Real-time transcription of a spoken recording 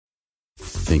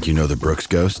Think you know the Brooks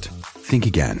Ghost? Think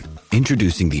again.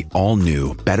 Introducing the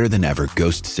all-new, better-than-ever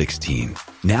Ghost 16.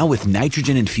 Now with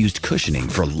nitrogen-infused cushioning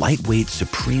for lightweight,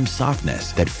 supreme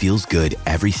softness that feels good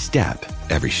every step,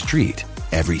 every street,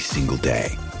 every single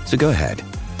day. So go ahead,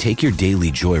 take your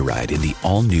daily joyride in the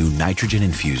all-new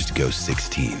nitrogen-infused Ghost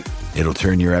 16. It'll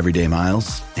turn your everyday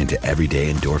miles into everyday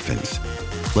endorphins.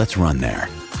 Let's run there.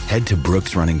 Head to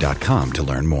brooksrunning.com to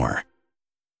learn more.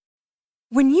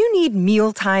 When you need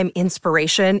mealtime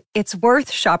inspiration, it's worth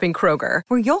shopping Kroger,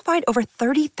 where you'll find over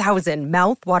 30,000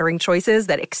 mouth-watering choices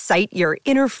that excite your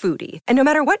inner foodie. And no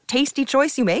matter what tasty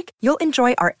choice you make, you'll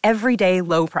enjoy our everyday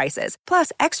low prices,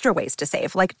 plus extra ways to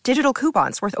save, like digital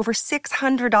coupons worth over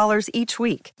 $600 each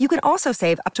week. You can also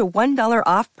save up to $1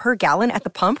 off per gallon at the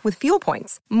pump with fuel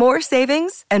points. More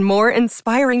savings and more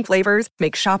inspiring flavors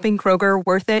make shopping Kroger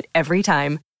worth it every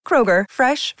time. Kroger,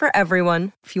 fresh for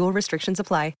everyone. Fuel restrictions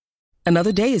apply.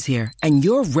 Another day is here, and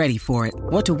you're ready for it.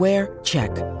 What to wear? Check.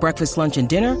 Breakfast, lunch, and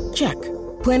dinner? Check.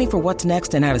 Planning for what's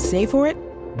next and how to save for it?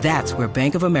 That's where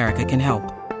Bank of America can help.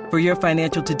 For your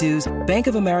financial to-dos, Bank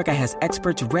of America has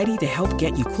experts ready to help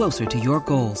get you closer to your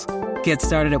goals. Get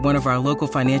started at one of our local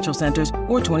financial centers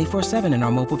or 24/7 in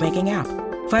our mobile banking app.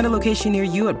 Find a location near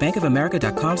you at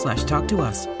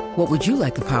bankofamerica.com/talktous. What would you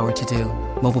like the power to do?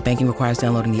 Mobile banking requires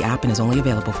downloading the app and is only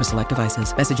available for select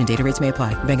devices. Message and data rates may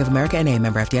apply. Bank of America N.A.,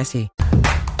 member FDIC.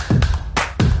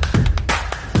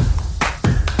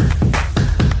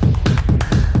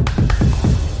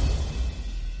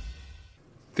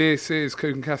 This is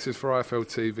Cook and Cassius for IFL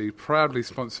TV, proudly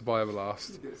sponsored by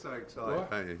Everlast. You get so excited,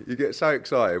 don't you? You get so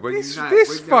excited when This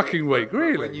when week,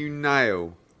 really. When you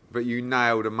nail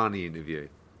a money interview.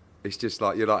 It's just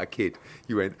like you're like a kid.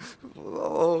 You went,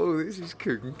 oh, this is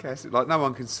Cook and Cassius. Like no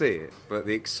one can see it, but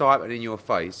the excitement in your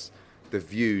face, the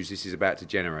views this is about to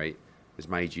generate, has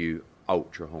made you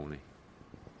ultra horny.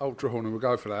 Ultra horny, we'll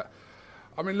go for that.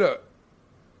 I mean, look,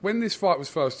 when this fight was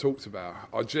first talked about,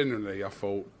 I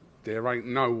thought, there ain't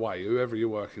no way, whoever you're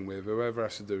working with, whoever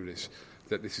has to do this,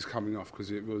 that this is coming off, because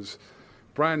it was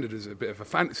branded as a bit of a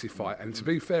fantasy fight. And to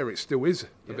be fair, it still is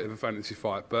a bit of a fantasy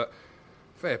fight, but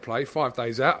fair play, 5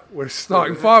 days out, we're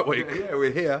starting fight week. Yeah, we're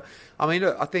here. I mean,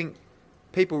 look, I think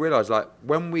people realise, like,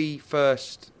 when we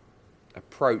first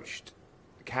approached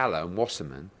Calla and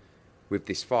Wasserman with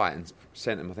this fight and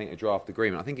sent them, I think, a draft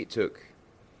agreement, I think it took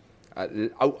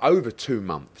over 2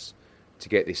 months to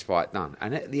get this fight done.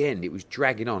 And at the end, it was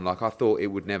dragging on like I thought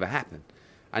it would never happen.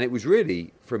 And it was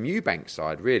really from Eubank's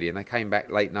side, really. And they came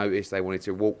back late notice. They wanted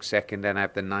to walk second and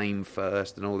have the name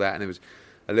first and all that. And there was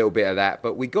a little bit of that.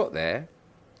 But we got there.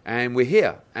 And we're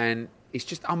here, and it's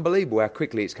just unbelievable how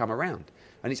quickly it's come around.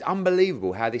 And it's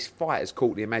unbelievable how this fight has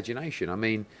caught the imagination. I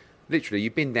mean, literally,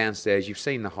 you've been downstairs, you've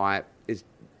seen the hype.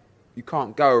 You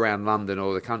can't go around London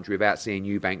or the country without seeing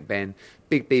Eubank Benn.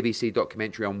 Big BBC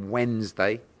documentary on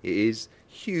Wednesday, it is.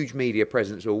 Huge media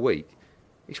presence all week.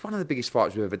 It's one of the biggest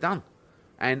fights we've ever done.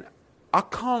 And I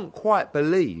can't quite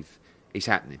believe it's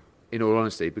happening, in all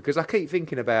honesty, because I keep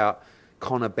thinking about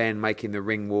Conor Benn making the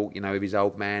ring walk, with his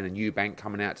old man, and Eubank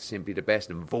coming out to simply the best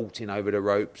and vaulting over the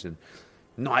ropes, and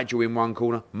Nigel in one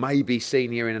corner, maybe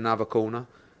Senior in another corner,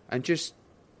 and just,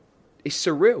 it's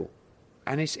surreal,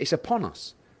 and it's upon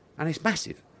us, and it's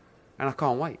massive, and I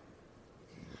can't wait.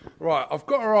 Right, I've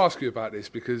got to ask you about this,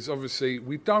 because obviously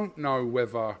we don't know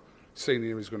whether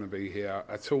Senior is going to be here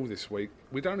at all this week.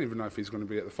 We don't even know if he's going to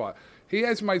be at the fight. He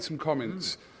has made some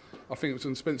comments, I think it was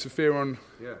on Spencer Fearon,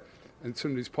 and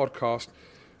Tunde's podcast,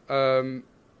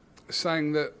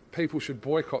 saying that people should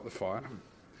boycott the fight.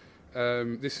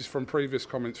 This is from previous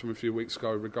comments from a few weeks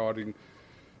ago regarding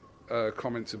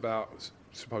comments about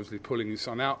supposedly pulling his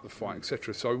son out the fight,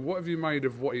 etc. So what have you made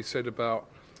of what he said about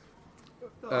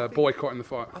boycotting the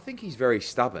fight? I think he's very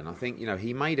stubborn. I think,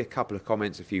 he made a couple of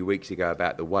comments a few weeks ago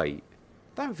about the weight.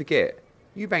 Don't forget,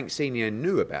 Eubank Senior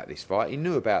knew about this fight. He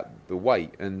knew about the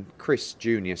weight, and Chris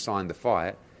Jr. signed the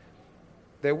fight.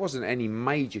 There wasn't any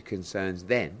major concerns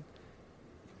then.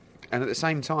 And at the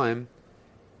same time,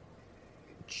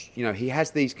 he has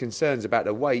these concerns about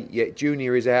the weight, yet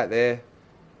Junior is out there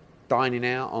dining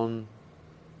out on,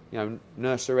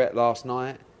 Nurserette last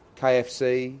night,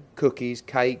 KFC, cookies,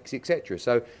 cakes, etc.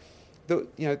 So,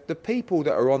 the people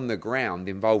that are on the ground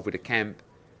involved with the camp,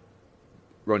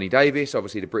 Ronnie Davis,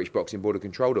 obviously the British Boxing Board of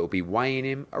Control that will be weighing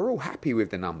him, are all happy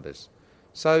with the numbers.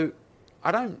 So,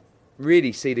 I don't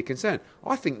really see the concern.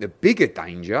 I think the bigger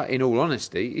danger, in all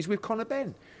honesty, is with Conor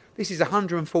Benn. This is a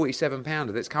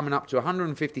 147-pounder that's coming up to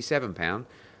 157-pound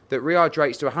that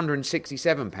rehydrates to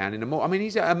 167-pound in a more. I mean,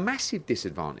 he's at a massive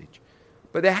disadvantage.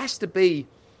 But there has to be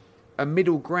a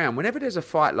middle ground. Whenever there's a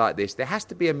fight like this, there has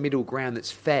to be a middle ground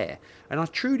that's fair. And I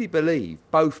truly believe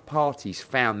both parties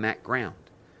found that ground.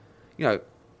 You know,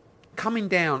 coming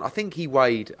down, I think he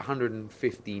weighed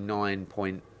 159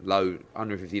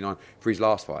 for his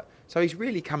last fight. So he's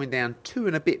really coming down 2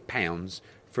 and a bit pounds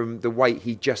from the weight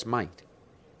he just made.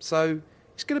 So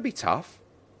it's going to be tough.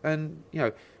 And, you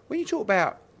know, when you talk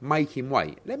about making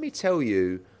weight, let me tell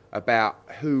you about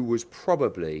who was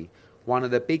probably one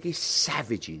of the biggest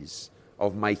savages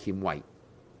of making weight.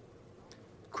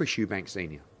 Chris Eubank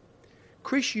Sr.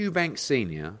 Chris Eubank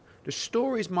Sr., the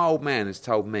stories my old man has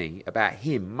told me about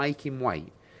him making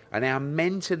weight and how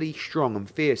mentally strong and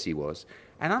fierce he was.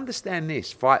 And understand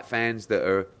this, fight fans that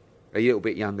are a little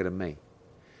bit younger than me.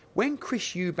 When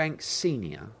Chris Eubank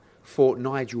Sr. fought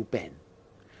Nigel Benn,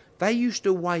 they used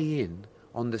to weigh in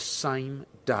on the same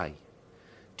day.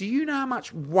 Do you know how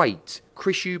much weight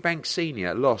Chris Eubank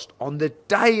Sr. lost on the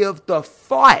day of the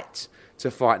fight to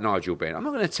fight Nigel Benn? I'm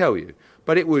not going to tell you,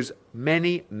 but it was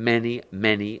many, many,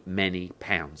 many, many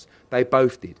pounds. They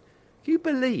both did. Can you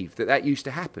believe that used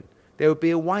to happen? There would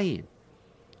be a weigh-in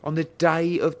on the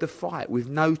day of the fight with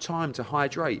no time to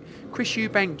hydrate. Chris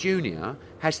Eubank Jr.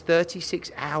 has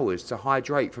 36 hours to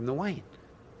hydrate from the weigh-in.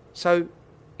 So,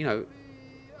 you know,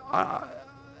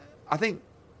 I think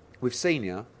with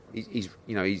Senior, he's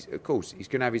of course he's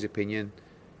going to have his opinion,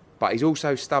 but he's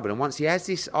also stubborn. And once he has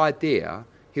this idea,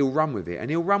 he'll run with it, and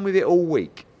he'll run with it all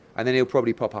week, and then he'll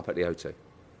probably pop up at the O2.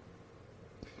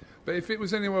 But if it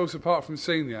was anywhere else apart from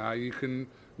Senior, you can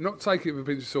not take it with a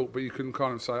pinch of salt, but you can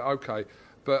kind of say, okay,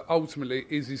 but ultimately,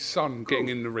 is his son getting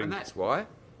in the ring? And that's why,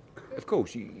 of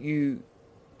course,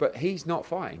 but he's not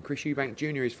fighting. Chris Eubank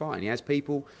Jr. is fighting. He has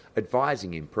people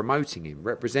advising him, promoting him,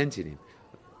 representing him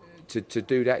to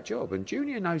do that job. And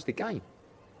Junior knows the game.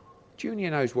 Junior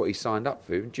knows what he signed up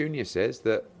for. And Junior says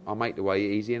that I'll make the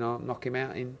weight easy and I'll knock him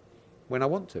out when I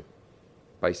want to,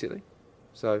 basically.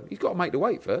 So he's got to make the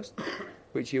weight first,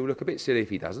 which he'll look a bit silly if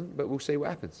he doesn't, but we'll see what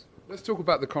happens. Let's talk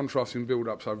about the contrasting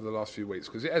build-ups over the last few weeks,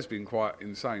 because it has been quite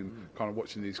insane kind of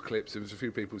watching these clips. There was a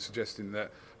few people suggesting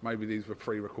that maybe these were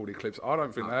pre-recorded clips. I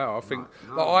don't think they are. I think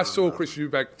I saw Chris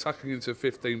Eubank tucking into a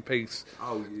 15-piece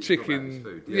chicken.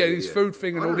 Food. His food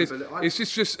thing and all this.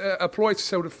 It's just a ploy to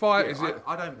sell the fight, is it?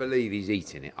 I don't believe he's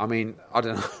eating it. I mean, I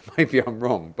don't know, maybe I'm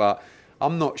wrong, but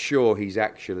I'm not sure he's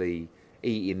actually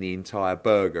eating the entire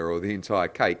burger or the entire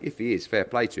cake. If he is, fair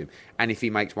play to him. And if he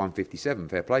makes 157,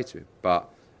 fair play to him. But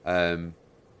I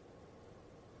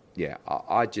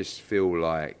just feel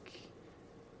like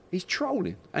he's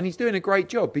trolling, and he's doing a great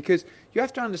job, because you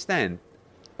have to understand,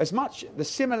 as much the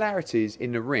similarities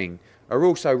in the ring are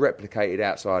also replicated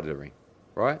outside of the ring,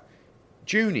 right?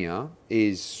 Junior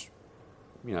is,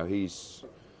 he's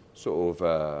sort of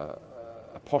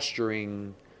a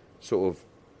posturing, sort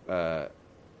of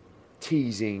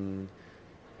teasing,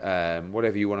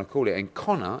 whatever you want to call it, and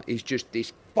Conor is just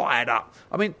this fired up.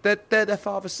 I mean, they're their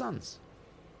father's sons,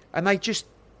 and they just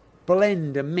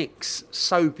blend and mix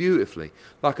so beautifully.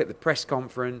 Like at the press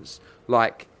conference,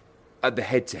 like at the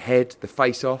head-to-head, the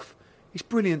face-off. It's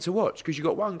brilliant to watch, because you've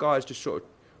got one guy who's just sort of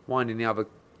winding the other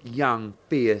young,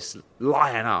 fierce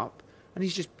lion up, and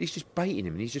he's just baiting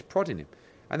him and he's just prodding him,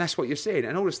 and that's what you're seeing.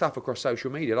 And all the stuff across social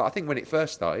media. Like I think when it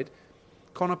first started,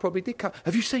 Conor probably did cut.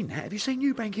 Have you seen that? Have you seen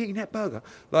Eubank eating that burger?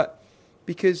 Like,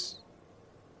 because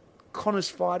Conor's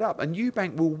fired up, and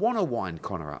Eubank will want to wind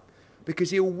Conor up,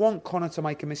 because he'll want Conor to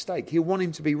make a mistake. He'll want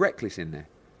him to be reckless in there.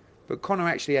 But Conor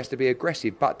actually has to be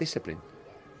aggressive but disciplined.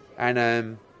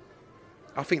 And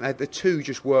I think that the two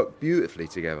just work beautifully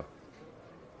together.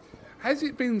 Has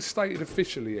it been stated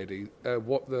officially, Eddie,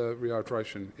 what the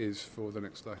rehydration is for the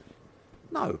next day?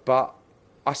 No, but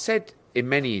I said in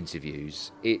many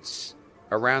interviews it's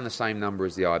around the same number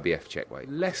as the IBF check weight.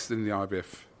 Less than the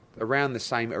IBF. Around the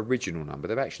same original number.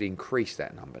 They've actually increased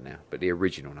that number now, but the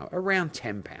original number, around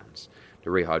 £10, the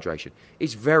rehydration.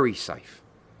 It's very safe.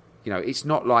 It's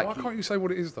not like... Why can't you say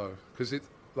what it is, though? Because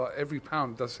every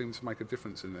pound does seem to make a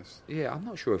difference in this. Yeah, I'm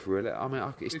not sure if we're allowed. I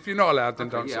mean, if you're not allowed, then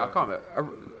don't say. Yeah, I can't.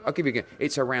 I'll give you again.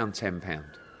 It's around £10.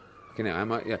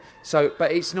 Yeah. So,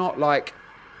 but it's not like...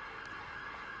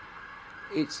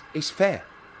 It's fair.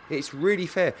 It's really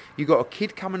fair. You've got a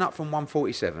kid coming up from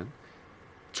 147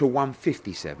 to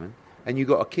 157, and you've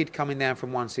got a kid coming down from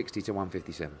 160 to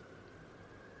 157.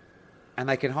 And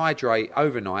they can hydrate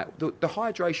overnight. The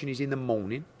hydration is in the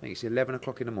morning. I think it's 11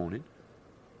 o'clock in the morning.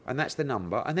 And that's the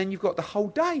number. And then you've got the whole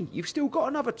day. You've still got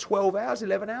another 12 hours,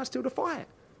 11 hours till the fight.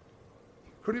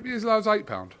 Could it be as low as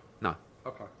 £8? No.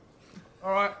 Okay.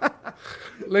 All right.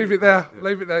 Leave it there.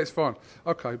 Leave it there. It's fine.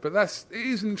 Okay, but it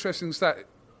is an interesting stat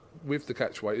with the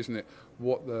catch weight, isn't it?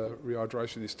 What the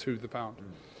rehydration is to the pound.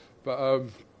 But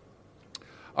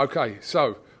okay,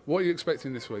 so what are you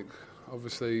expecting this week?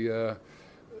 Obviously,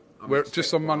 we're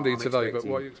just on Monday today, but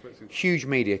what are you expecting? Huge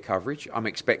media coverage. I'm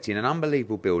expecting an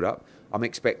unbelievable build-up. I'm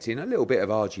expecting a little bit of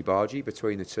argy-bargy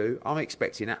between the two. I'm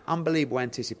expecting an unbelievable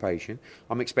anticipation.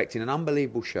 I'm expecting an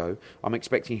unbelievable show. I'm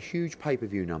expecting huge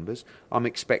pay-per-view numbers. I'm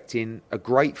expecting a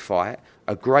great fight,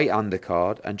 a great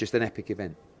undercard, and just an epic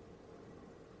event.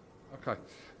 Okay.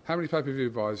 How many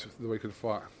pay-per-view buys the week of the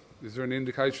fight? Is there an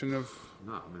indication of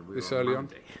this early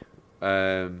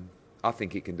on? I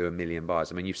think it can do 1 million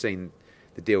buys. I mean, you've seen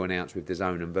the deal announced with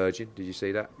DAZN and Virgin. Did you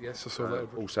see that? Yes, I saw that.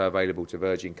 Also available to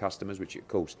Virgin customers, which of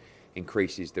course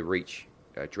increases the reach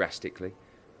drastically.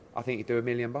 I think it do 1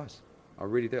 million buys. I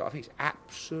really do. I think it's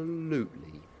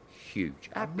absolutely huge.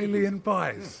 1 million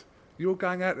buys. Yeah. You're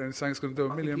going out there and saying it's going to do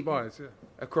 1 million buys. Yeah.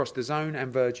 Across DAZN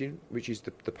and Virgin, which is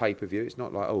the pay-per-view. It's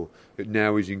not like, it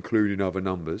now is including other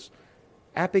numbers.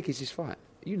 How big is this fight?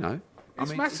 You know.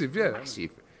 It's massive, yeah.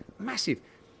 Massive.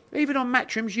 Even on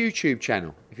Matchroom's YouTube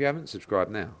channel, if you haven't subscribed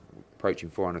now, approaching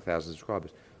 400,000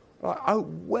 subscribers,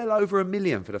 well over 1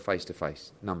 million for the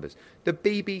face-to-face numbers. The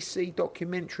BBC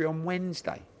documentary on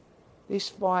Wednesday. This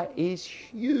fight is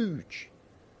huge.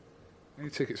 Any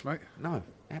tickets, mate? No,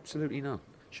 absolutely none.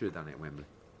 Should have done it at Wembley.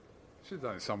 Should have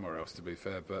done it somewhere else, to be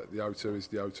fair, but the O2 is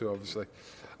the O2, obviously.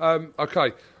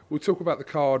 Okay, we'll talk about the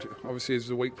card, obviously, as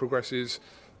the week progresses.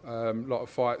 A lot of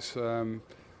fights on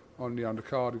the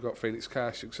undercard. We've got Felix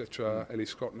Cash, etc., Ellie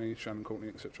Scottney, Shannon Courtney,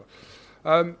 etc.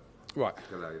 Right.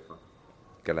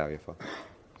 Galauiefa.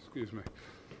 Excuse me.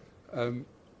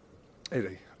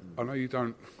 Ellie, I know you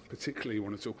don't particularly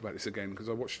want to talk about this again because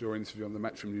I watched your interview on the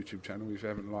Matchroom YouTube channel. If you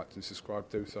haven't liked and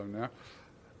subscribed, do so now.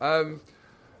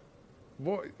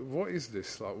 What is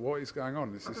this? Like, what is going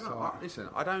on? Listen,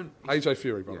 I don't. AJ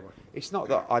Fury, by the way. It's not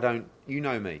that I don't. You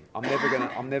know me. I'm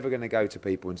never gonna go to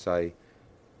people and say,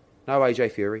 no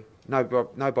AJ Fury, no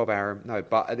Bob Arum, no.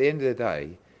 But at the end of the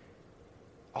day,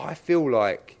 I feel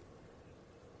like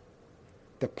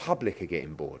the public are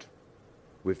getting bored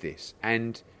with this.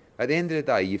 And at the end of the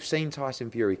day, you've seen Tyson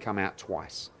Fury come out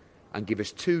twice and give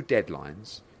us 2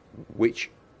 deadlines, which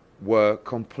were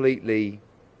completely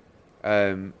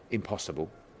impossible,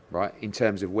 right, in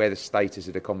terms of where the status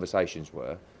of the conversations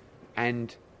were.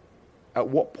 And at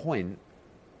what point,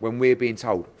 when we're being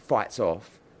told, fight's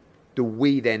off, do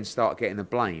we then start getting the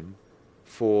blame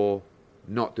for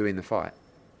not doing the fight?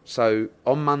 So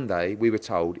on Monday, we were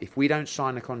told, if we don't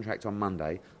sign the contract on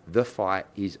Monday, the fight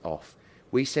is off.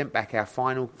 We sent back our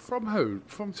final... From who?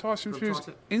 From Tyson Fury's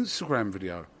Instagram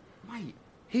video? Mate,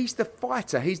 he's the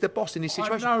fighter. He's the boss in this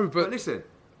situation. I know, but listen...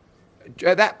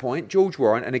 At that point, George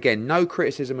Warren, and again, no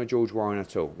criticism of George Warren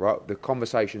at all, right? The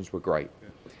conversations were great. Yeah.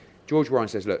 George Warren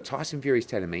says, look, Tyson Fury's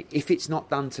telling me, if it's not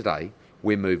done today,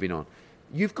 we're moving on.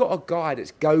 You've got a guy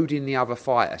that's goading the other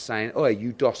fighter saying, oi,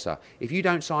 you dosser, if you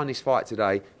don't sign this fight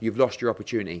today, you've lost your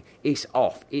opportunity. It's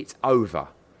off. It's over,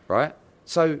 right?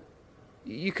 So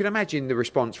you can imagine the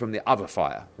response from the other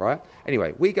fighter, right?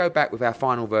 Anyway, we go back with our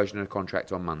final version of the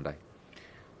contract on Monday.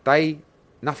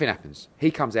 Nothing happens.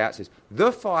 He comes out and says,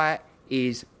 the fight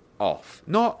is off.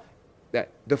 Not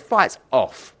that the fight's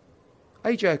off.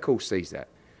 AJ, of course, sees that.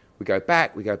 We go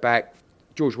back.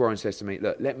 George Warren says to me,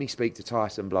 look, let me speak to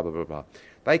Tyson, blah, blah, blah, blah.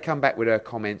 They come back with their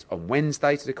comments on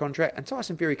Wednesday to the contract, and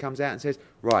Tyson Fury comes out and says,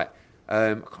 right, I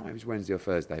can't remember if it was Wednesday or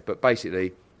Thursday, but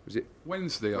basically, was it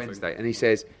Wednesday? I think. And he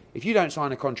says, if you don't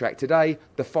sign a contract today,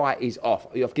 the fight is off.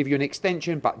 I'll give you an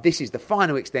extension, but this is the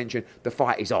final extension. The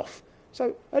fight is off.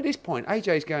 So at this point,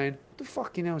 AJ's going, what the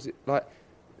fucking hell is it? Like,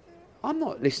 I'm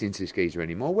not listening to this geezer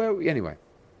anymore. Well, anyway,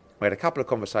 we had a couple of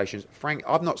conversations. Frank,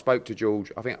 I've not spoke to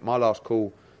George. I think my last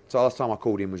time I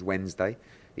called him was Wednesday.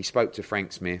 He spoke to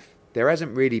Frank Smith. There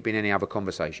hasn't really been any other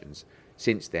conversations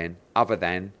since then, other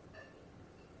than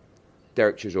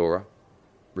Derek Chisora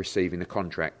receiving the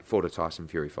contract for the Tyson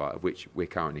Fury fight, of which we're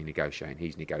currently negotiating.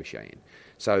 He's negotiating.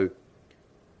 So,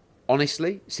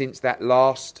 honestly, since that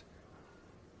last,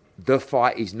 the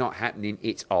fight is not happening,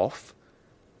 it's off,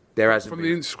 there hasn't been... From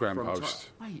the Instagram post.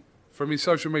 Mate. From his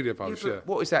social media post, yeah.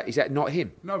 What is that? Is that not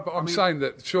him? No, but I'm saying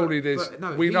that surely there's...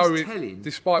 No, we know it,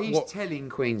 despite he's what... He's telling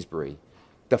Queensberry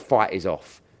the fight is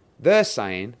off. They're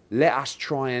saying, let us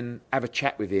try and have a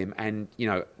chat with him and, you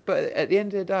know... But at the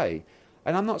end of the day,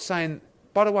 and I'm not saying...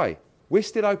 By the way, we're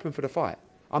still open for the fight.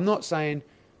 I'm not saying...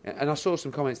 And I saw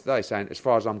some comments today saying, as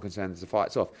far as I'm concerned, the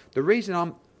fight's off. The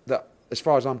reason as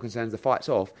far as I'm concerned, the fight's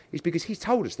off is because he's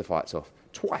told us the fight's off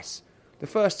twice. The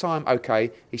first time,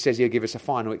 okay, he says he'll give us a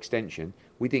final extension.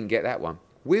 We didn't get that one.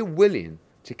 We're willing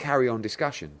to carry on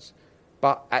discussions.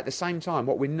 But at the same time,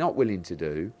 what we're not willing to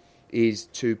do is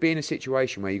to be in a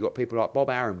situation where you've got people like Bob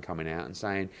Arum coming out and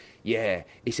saying, yeah,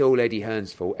 it's all Eddie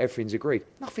Hearn's fault, everything's agreed.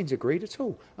 Nothing's agreed at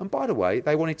all. And by the way,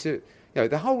 they wanted to,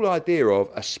 the whole idea of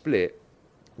a split,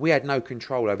 we had no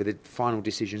control over the final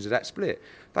decisions of that split.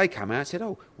 They come out and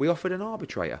said, we offered an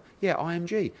arbitrator. Yeah,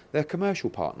 IMG, they're a commercial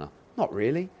partner. Not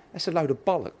really. That's a load of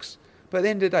bollocks. But at the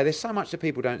end of the day, there's so much that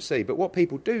people don't see. But what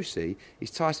people do see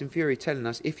is Tyson Fury telling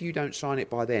us, if you don't sign it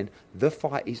by then, the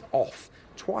fight is off.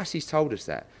 Twice he's told us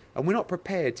that. And we're not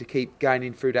prepared to keep going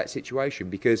in through that situation,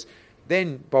 because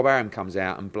then Bob Arum comes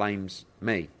out and blames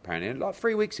me, apparently. And like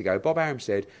 3 weeks ago, Bob Arum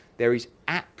said, there is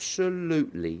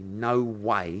absolutely no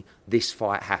way this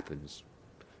fight happens.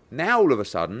 Now, all of a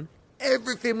sudden,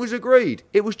 everything was agreed.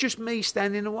 It was just me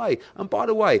standing in the way. And by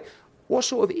the way, what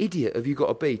sort of idiot have you got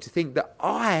to be to think that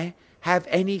I have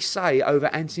any say over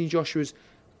Anthony Joshua's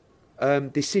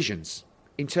decisions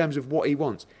in terms of what he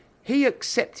wants? He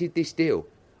accepted this deal.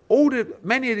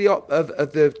 Many of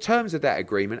the terms of that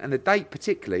agreement, and the date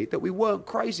particularly, that we weren't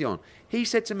crazy on. He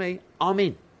said to me, I'm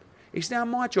in. It's now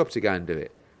my job to go and do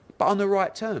it, but on the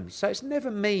right terms. So it's never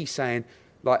me saying,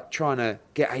 like, trying to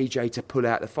get AJ to pull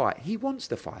out the fight. He wants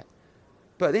the fight.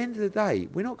 But at the end of the day,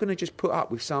 we're not going to just put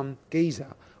up with some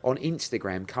geezer on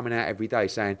Instagram coming out every day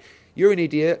saying, you're an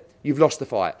idiot, you've lost the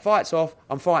fight. Fight's off,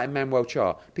 I'm fighting Manuel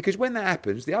Charr. Because when that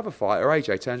happens, the other fighter,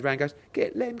 AJ, turns around and goes,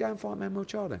 let him go and fight Manuel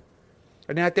Charr then.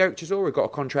 And now Derek Chisora got a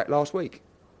contract last week.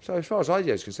 So as far as AJ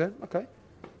is concerned, okay,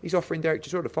 he's offering Derek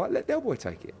Chisora to fight, let Del Boy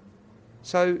take it.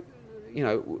 So,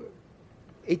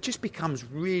 it just becomes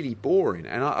really boring.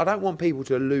 And I don't want people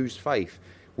to lose faith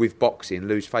with boxing,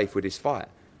 lose faith with this fight.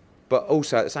 But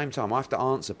also, at the same time, I have to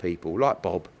answer people like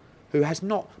Bob, who has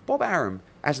not... Bob Arum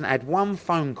hasn't had one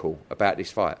phone call about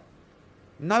this fight.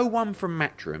 No one from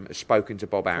Matchroom has spoken to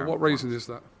Bob Arum. For what reason is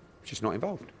that? Just not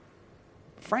involved.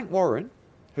 Frank Warren,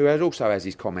 who also has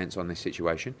his comments on this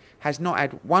situation, has not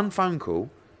had one phone call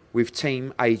with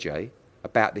Team AJ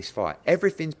about this fight.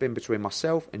 Everything's been between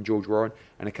myself and George Warren,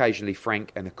 and occasionally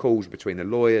Frank, and the calls between the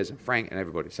lawyers and Frank and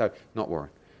everybody. So, not Warren.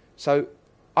 So,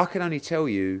 I can only tell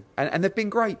you, and they've been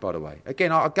great, by the way.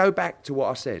 Again, I'll go back to what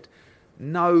I said.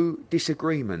 No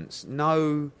disagreements,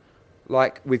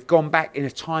 we've gone back in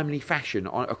a timely fashion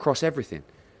across everything.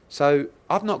 So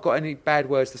I've not got any bad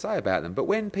words to say about them. But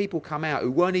when people come out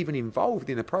who weren't even involved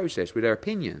in the process with their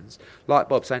opinions, like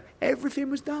Bob saying, everything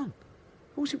was done.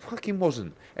 Of course it fucking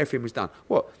wasn't. Everything was done.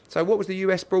 What? So what was the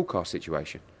US broadcast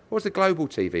situation? What was the global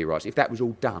TV rights if that was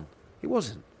all done? It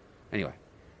wasn't. Anyway,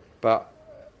 but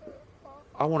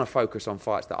I want to focus on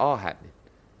fights that are happening.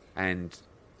 And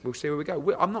we'll see where we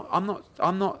go. I'm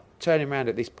not turning around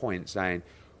at this point saying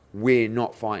we're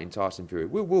not fighting Tyson Fury.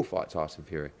 We will fight Tyson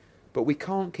Fury. But we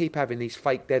can't keep having these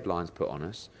fake deadlines put on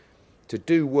us to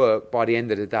do work by the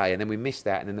end of the day, and then we miss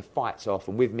that, and then the fight's off,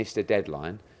 and we've missed a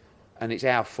deadline, and it's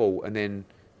our fault, and then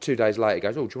 2 days later it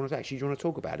goes, do you want to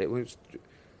talk about it?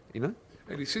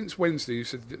 Eddie, since Wednesday, you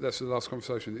said that's the last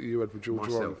conversation that you had with George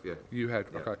Warren. Yeah. You had,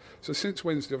 yeah. Okay. So since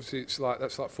Wednesday, obviously,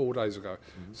 that's like 4 days ago.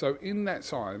 Mm-hmm. So in that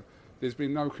time, there's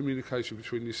been no communication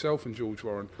between yourself and George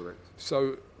Warren. Correct.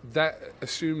 So that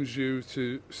assumes you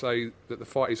to say that the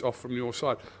fight is off from your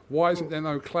side. Why isn't there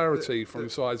no clarity from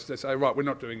sides that say, right, we're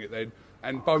not doing it then,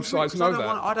 and both sides know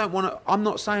that? I'm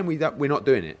not saying we're not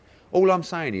doing it. All I'm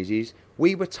saying is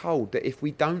we were told that if we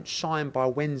don't sign by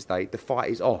Wednesday, the fight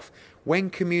is off.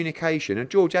 When communication, and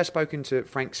George has spoken to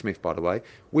Frank Smith, by the way,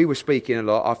 we were speaking a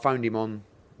lot. I phoned him on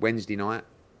Wednesday night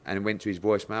and went to his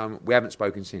voicemail. We haven't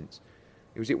spoken since.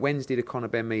 Was it Wednesday, the Conor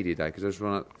Benn Media Day? Because I was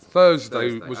running.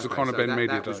 Thursday was the Conor Benn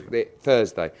Media Day.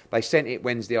 Thursday. They sent it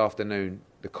Wednesday afternoon,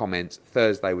 the comments.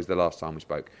 Thursday was the last time we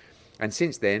spoke. And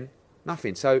since then,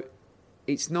 nothing. So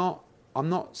it's not... I'm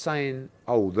not saying,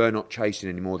 they're not chasing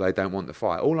anymore, they don't want the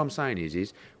fight. All I'm saying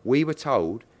is we were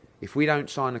told if we don't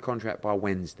sign the contract by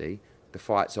Wednesday, the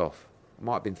fight's off. It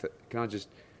might have been...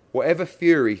 whatever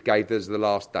Fury gave us the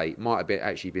last date might have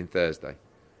actually been Thursday.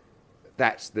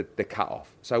 That's the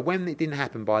cut-off. So when it didn't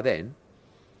happen by then,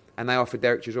 and they offered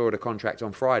Derek Chisora the contract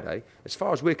on Friday, as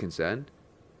far as we're concerned,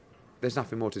 there's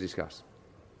nothing more to discuss.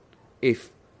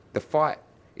 If the fight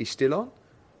is still on,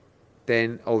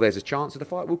 then, there's a chance of the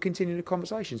fight, we'll continue the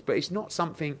conversations. But it's not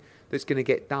something that's going to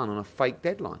get done on a fake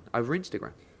deadline over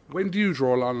Instagram. When do you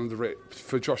draw a line under it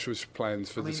for Joshua's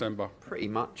plans for December? Pretty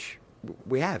much,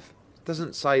 we have. It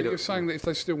doesn't say that... You're saying that if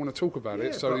they still want to talk about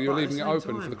it, so you're leaving it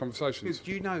open for the conversations.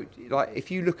 Do you know, if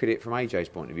you look at it from AJ's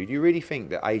point of view, do you really think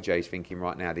that AJ's thinking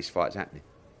right now this fight's happening?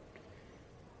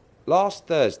 Last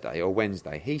Thursday or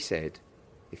Wednesday, he said,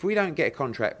 if we don't get a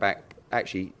contract back...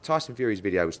 Actually, Tyson Fury's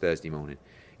video was Thursday morning.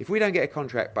 If we don't get a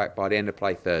contract back by the end of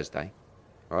play Thursday,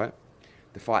 right,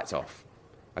 the fight's off.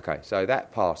 Okay, so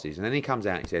that passes, and then he comes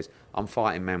out and he says, I'm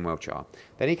fighting Manuel Char.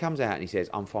 Then he comes out and he says,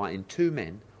 I'm fighting 2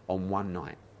 men on one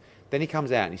night. Then he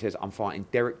comes out and he says, I'm fighting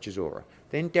Derek Chisora.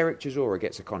 Then Derek Chisora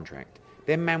gets a contract.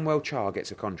 Then Manuel Char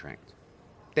gets a contract.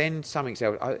 Then something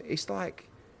else. It's like,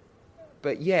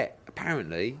 but yet,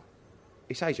 apparently,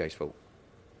 it's AJ's fault.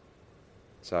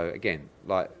 So again,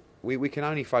 like, we can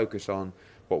only focus on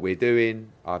what we're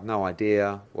doing. I have no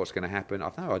idea what's going to happen. I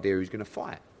have no idea who's going to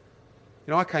fight.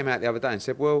 You know, I came out the other day and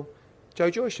said, well, Joe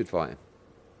Joyce should fight him.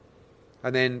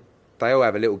 And then they all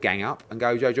have a little gang up and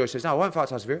go, Joe Joyce says, no, I won't fight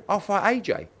Tyson Fury. I'll fight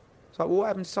AJ. It's like, well, what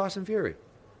happened to Tyson Fury?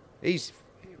 He's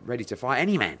ready to fight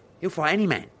any man. He'll fight any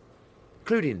man,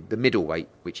 including the middleweight,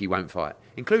 which he won't fight,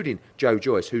 including Joe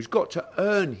Joyce, who's got to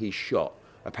earn his shot,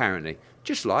 apparently,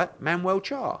 just like Manuel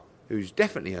Char, who's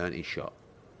definitely earned his shot.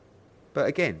 But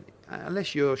again,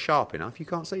 unless you're sharp enough, you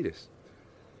can't see this.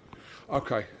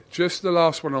 Okay, just the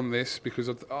last one on this, because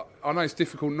I know it's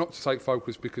difficult not to take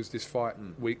focus because this fight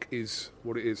week is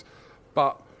what it is.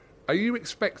 But are you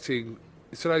expecting,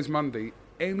 today's Monday,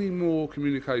 any more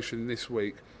communication this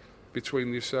week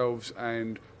between yourselves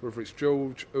and whether it's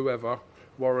George, whoever,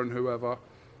 Warren, whoever,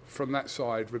 from that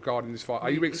side regarding this fight? Are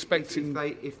you expecting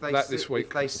that this week?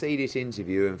 If they see this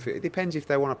interview, and it depends if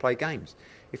they want to play games.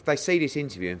 If they see this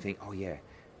interview and think, oh yeah,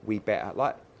 we better,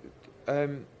 like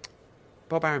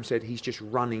Bob Arum said, he's just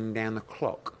running down the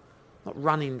clock. Not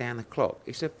running down the clock.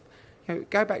 It's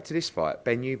go back to this fight,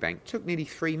 Benn Eubank. It took nearly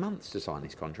 3 months to sign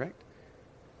this contract.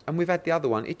 And we've had the other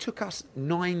one. It took us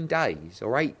 9 days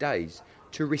or 8 days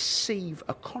to receive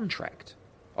a contract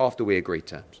after we agreed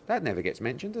terms. That never gets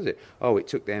mentioned, does it? Oh, it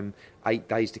took them 8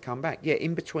 days to come back. Yeah,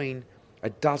 in between a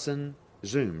dozen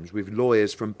Zooms with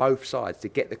lawyers from both sides to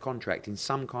get the contract in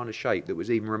some kind of shape that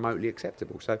was even remotely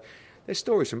acceptable. So there's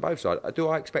stories from both sides. Do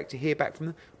I expect to hear back from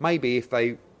them? Maybe if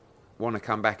they want to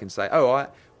come back and say, oh, all right,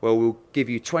 well, we'll give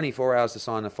you 24 hours to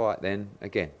sign the fight then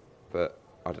again. But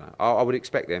I don't know. I would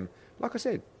expect them. Like I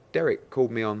said, Derek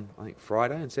called me on, I think,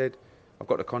 Friday and said, I've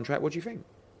got the contract, what do you think?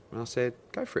 And I said,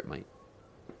 go for it, mate.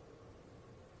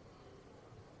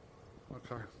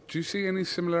 Okay. Do you see any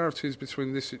similarities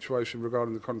between this situation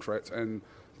regarding the contract and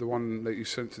the one that you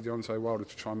sent to Deontay Wilder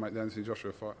to try and make the Anthony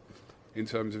Joshua fight, in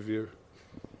terms of you?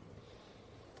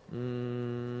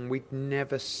 We'd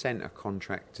never sent a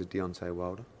contract to Deontay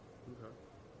Wilder. Okay.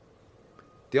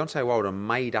 Deontay Wilder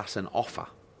made us an offer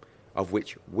of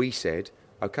which we said,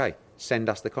 okay, send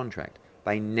us the contract.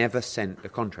 They never sent the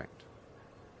contract.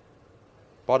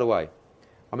 By the way,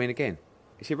 I mean, again,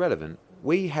 it's irrelevant.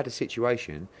 We had a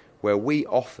situation where we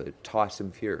offered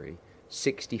Tyson Fury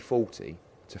 60-40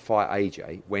 to fight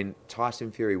AJ when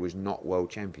Tyson Fury was not world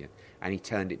champion, and he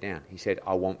turned it down. He said,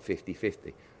 I want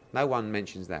 50-50. No one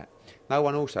mentions that. No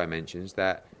one also mentions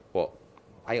that,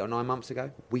 8 or 9 months ago,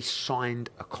 we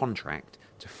signed a contract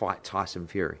to fight Tyson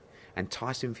Fury. And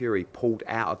Tyson Fury pulled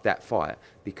out of that fight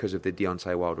because of the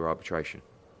Deontay Wilder arbitration.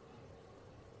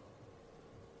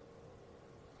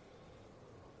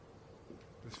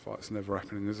 This fight's never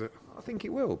happening, is it? I think it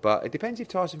will, but it depends if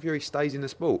Tyson Fury stays in the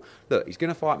sport. Look, he's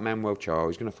going to fight Manuel Char,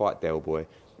 he's going to fight Del Boy.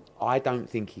 I don't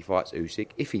think he fights Usyk.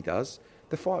 If he does,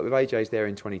 the fight with AJ is there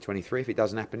in 2023. If it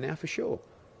doesn't happen now, for sure.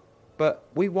 But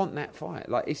we want that fight.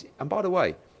 And by the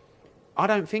way, I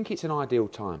don't think it's an ideal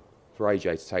time for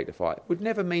AJ to take the fight. It would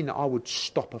never mean that I would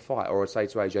stop a fight or I'd say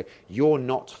to AJ, you're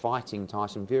not fighting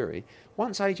Tyson Fury.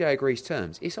 Once AJ agrees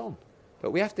terms, it's on.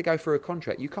 But we have to go through a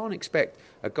contract. You can't expect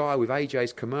a guy with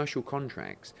AJ's commercial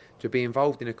contracts to be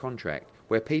involved in a contract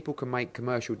where people can make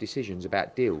commercial decisions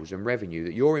about deals and revenue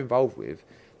that you're involved with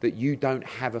that you don't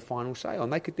have a final say on.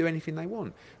 They could do anything they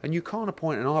want. And you can't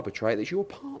appoint an arbitrator that's your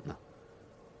partner.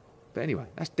 But anyway,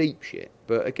 that's deep shit.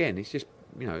 But again, it's just,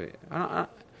 and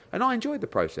I enjoyed the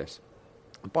process.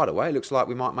 And by the way, it looks like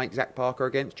we might make Zach Parker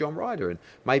against John Ryder, and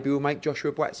maybe we'll make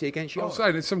Joshua Buatsi against Yara. I'm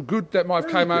saying there's some good that might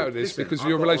have come out of this because of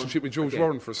your relationship with George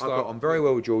Warren for a start. I got on very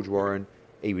well with George Warren.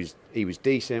 He was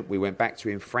decent. We went back to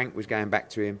him. Frank was going back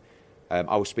to him.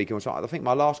 I was speaking on time. I think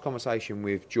my last conversation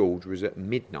with George was at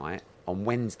midnight on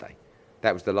Wednesday.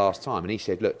 That was the last time. And he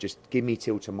said, look, just give me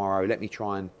till tomorrow. Let me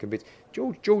try and convince.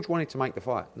 George wanted to make the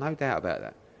fight. No doubt about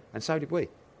that. And so did we.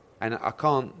 And I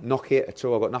can't knock it at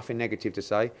all. I've got nothing negative to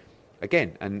say.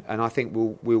 Again, and I think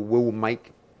we'll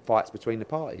make fights between the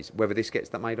parties, whether this gets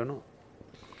that made or not.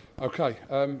 Okay,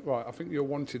 right, I think you're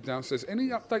wanted downstairs. Any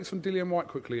updates on Dillian White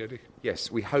quickly, Eddie?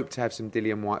 Yes, we hope to have some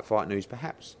Dillian White fight news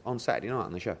perhaps on Saturday night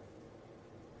on the show.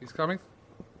 He's coming?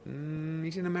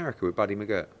 He's in America with Buddy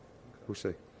McGirt. We'll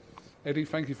see. Eddie,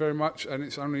 thank you very much, and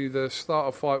it's only the start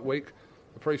of fight week.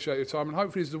 Appreciate your time, and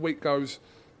hopefully as the week goes,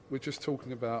 we're just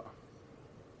talking about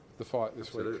the fight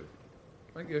this week.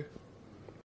 Thank you.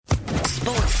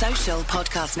 Sports Social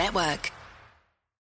Podcast Network.